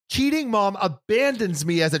Cheating mom abandons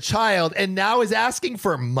me as a child and now is asking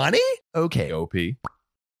for money? Okay. OP.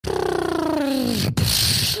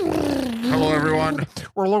 Hello, everyone.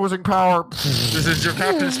 We're losing power. This is your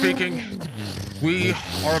captain speaking. We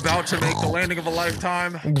are about to make the landing of a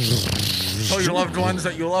lifetime. Tell your loved ones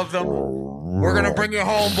that you love them. We're going to bring you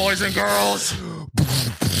home, boys and girls.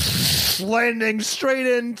 Landing straight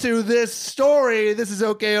into this story. This is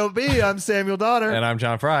OKOB. I'm Samuel Donner. And I'm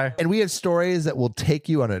John Fry. And we have stories that will take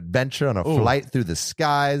you on an adventure on a flight through the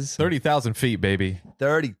skies. 30,000 feet, baby.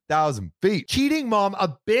 30,000 feet. Cheating mom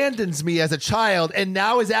abandons me as a child and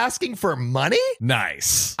now is asking for money?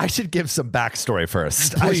 Nice. I should give some backstory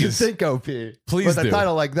first. Please. I should think OP. Please With a do.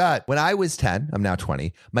 title like that. When I was 10, I'm now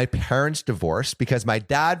 20, my parents divorced because my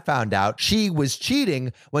dad found out she was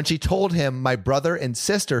cheating when she told him my brother and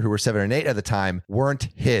sister, who were 7 and 8 at the time, weren't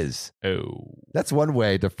his. Oh. That's one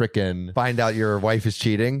way to frickin' find out your wife is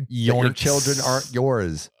cheating. That your Yikes. children aren't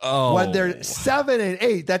yours. Oh. When they're 7 and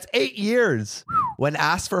 8, that's 8 years. When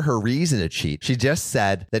asked for her reason to cheat, she just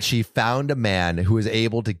said that she found a man who was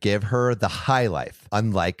able to give her the high life,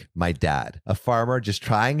 unlike my dad, a farmer just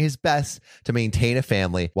trying his best to maintain a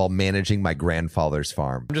family while managing my grandfather's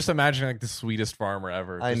farm. I'm just imagining like the sweetest farmer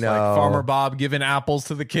ever. I Just know. Like Farmer Bob giving apples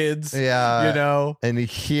to the kids. Yeah. You know? And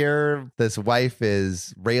here, this wife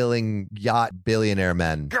is railing yacht billionaire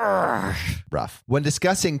men. Rough. When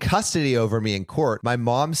discussing custody over me in court, my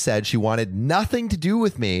mom said she wanted nothing to do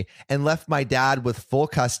with me and left my dad with full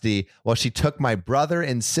custody while she took my brother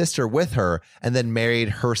and sister with her and then married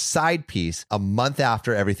her side piece a month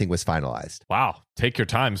after everything was finalized. Wow. Take your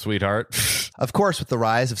time, sweetheart. Of course, with the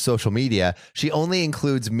rise of social media, she only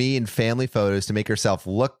includes me in family photos to make herself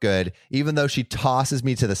look good, even though she tosses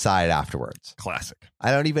me to the side afterwards. Classic.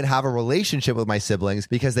 I don't even have a relationship with my siblings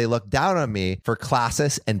because they look down on me for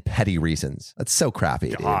classist and petty reasons. That's so crappy,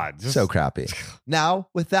 dude. God, just- So crappy. Now,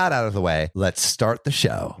 with that out of the way, let's start the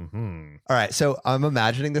show. Mm-hmm. All right, so I'm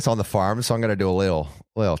imagining this on the farm, so I'm going to do a little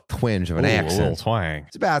twinge of an A accent. little twang.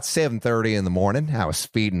 It's about 7:30 in the morning. I was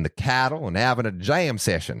feeding the cattle and having a jam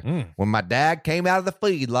session when my dad came out of the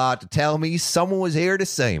feedlot to tell me someone was here to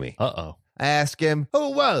see me. Uh-oh. I asked him who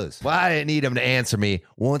it was. Well, I didn't need him to answer me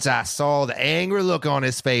once I saw the angry look on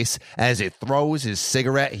his face as he throws his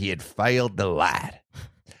cigarette he had failed to light.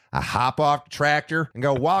 I hop off the tractor and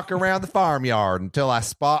go walk around the farmyard until I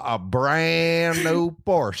spot a brand new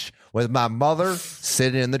Porsche with my mother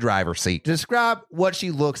sitting in the driver's seat. To describe what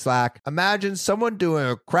she looks like, imagine someone doing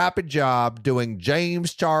a crappy job doing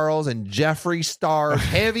James Charles and Jeffree Star's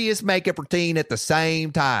heaviest makeup routine at the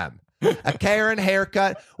same time. A Karen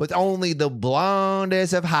haircut with only the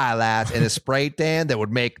blondest of highlights and a spray tan that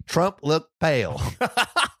would make Trump look pale.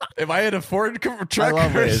 If I had a Ford truck I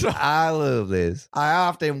love this. commercial- I love this. I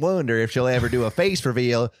often wonder if she'll ever do a face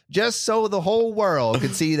reveal just so the whole world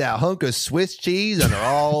can see that hunk of Swiss cheese under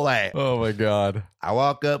all that. Oh my God. I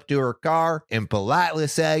walk up to her car and politely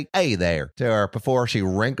say, "Hey there," to her before she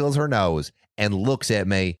wrinkles her nose and looks at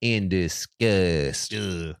me in disgust.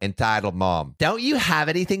 Entitled mom, don't you have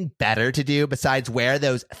anything better to do besides wear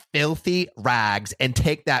those filthy rags and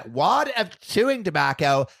take that wad of chewing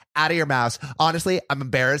tobacco out of your mouth? Honestly, I'm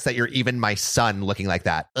embarrassed that you're even my son looking like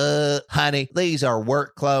that. Honey, these are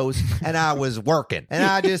work clothes and I was working and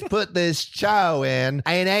I just put this chow in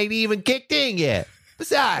and ain't even kicked in yet.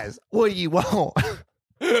 Besides, what do you want?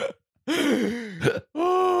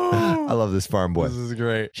 I love this farm boy. This is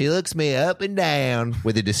great. She looks me up and down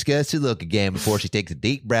with a disgusted look again before she takes a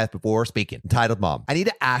deep breath before speaking. Entitled mom, I need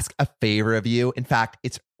to ask a favor of you. In fact,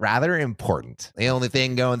 it's rather important. The only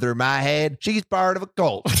thing going through my head, she's part of a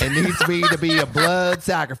cult and needs me to be a blood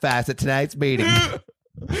sacrifice at tonight's meeting.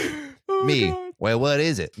 Me. God. Well, what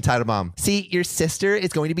is it? Entitled mom. See, your sister is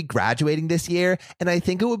going to be graduating this year, and I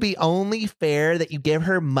think it would be only fair that you give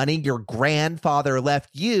her money your grandfather left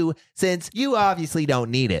you, since you obviously don't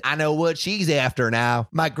need it. I know what she's after now.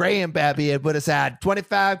 My grandpappy had put aside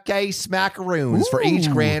 25K smackaroons for each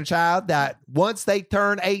grandchild that once they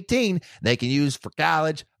turn 18, they can use for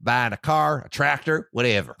college, buying a car, a tractor,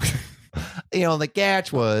 whatever. The only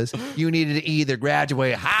catch was you needed to either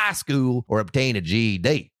graduate high school or obtain a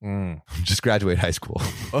GED. Just graduate high school.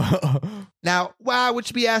 Now, why would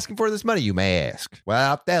she be asking for this money, you may ask? Well,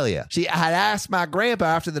 I'll tell you. She had asked my grandpa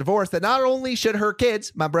after the divorce that not only should her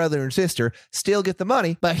kids, my brother and sister, still get the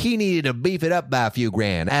money, but he needed to beef it up by a few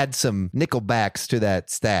grand, add some nickelbacks to that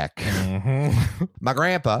stack. My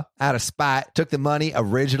grandpa, out of spite, took the money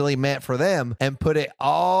originally meant for them and put it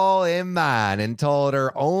all in mine and told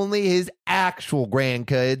her only his actual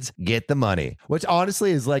grandkids get the money, which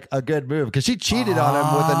honestly is like a good move because she cheated on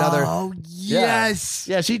him with another. Oh, yes.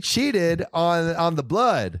 Yeah, she cheated on the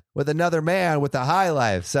blood. with another man with a high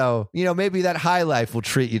life. So, maybe that high life will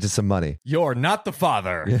treat you to some money. You're not the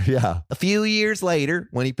father. Yeah. A few years later,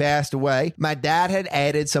 when he passed away, my dad had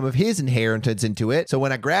added some of his inheritance into it. So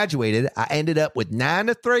when I graduated, I ended up with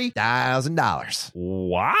 $93,000.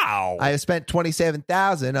 Wow. I have spent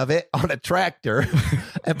 $27,000 of it on a tractor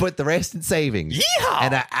and put the rest in savings. Yeehaw!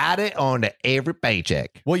 And I add it on to every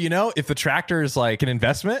paycheck. Well, if the tractor is like an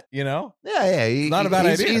investment, Yeah. Not a bad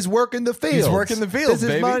idea. He's working the fields. He's working the fields, This is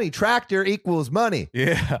baby. money. Tractor equals money.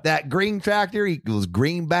 Yeah. That green tractor equals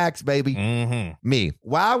greenbacks, baby. Mm-hmm. Me.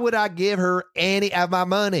 Why would I give her any of my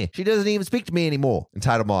money? She doesn't even speak to me anymore.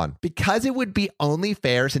 Entitled on. Because it would be only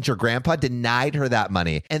fair since your grandpa denied her that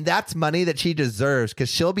money. And that's money that she deserves because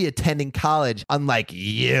she'll be attending college unlike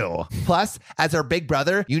you. Plus, as her big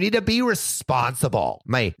brother, you need to be responsible.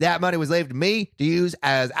 Me. That money was left to me to use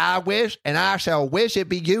as I wish, and I shall wish it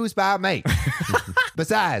be used by me.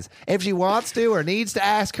 Besides, if she wants to or needs to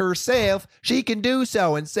ask herself, she can do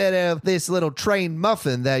so instead of this little trained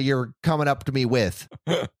muffin that you're coming up to me with.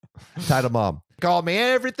 Title mom. Called me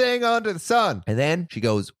everything under the sun. And then she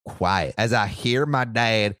goes quiet as I hear my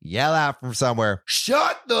dad yell out from somewhere,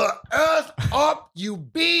 "Shut the earth up, you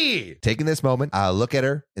bee!" Taking this moment, I look at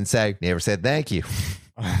her and say, "Never said thank you."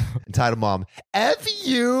 Entitled mom, F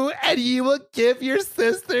you, and you will give your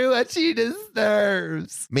sister what she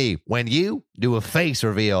deserves. Me, when you do a face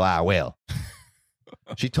reveal, I will.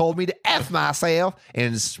 She told me to F myself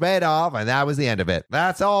and sped off, and that was the end of it.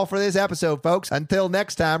 That's all for this episode, folks. Until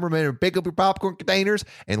next time, remember to pick up your popcorn containers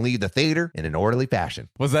and leave the theater in an orderly fashion.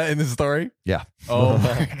 Was that in the story? Yeah. Oh,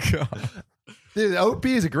 my God. Dude, OP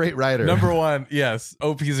is a great writer. Number one, yes,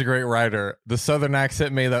 OP is a great writer. The Southern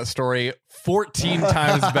accent made that story 14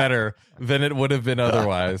 times better than it would have been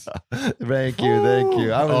otherwise. Thank you.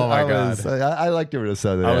 Oh my God. I liked it with a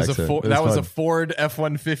Southern That was accent. that was a Ford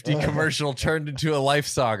F-150 commercial turned into a life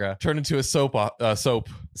saga, turned into a soap.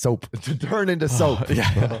 Soap. To turn into soap.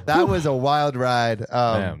 Yeah. That was a wild ride.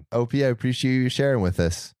 Man. OP, I appreciate you sharing with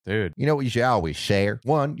us. Dude. You know what you should always share?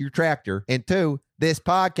 1, your tractor. And 2, this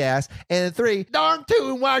podcast. And 3, darn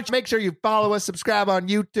tootin' why don't you make sure you follow us, subscribe on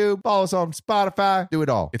YouTube, follow us on Spotify, do it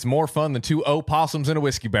all. It's more fun than 2 opossums in a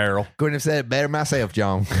whiskey barrel. Couldn't have said it better myself,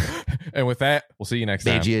 John. And with that, we'll see you next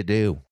time. Bid you adieu.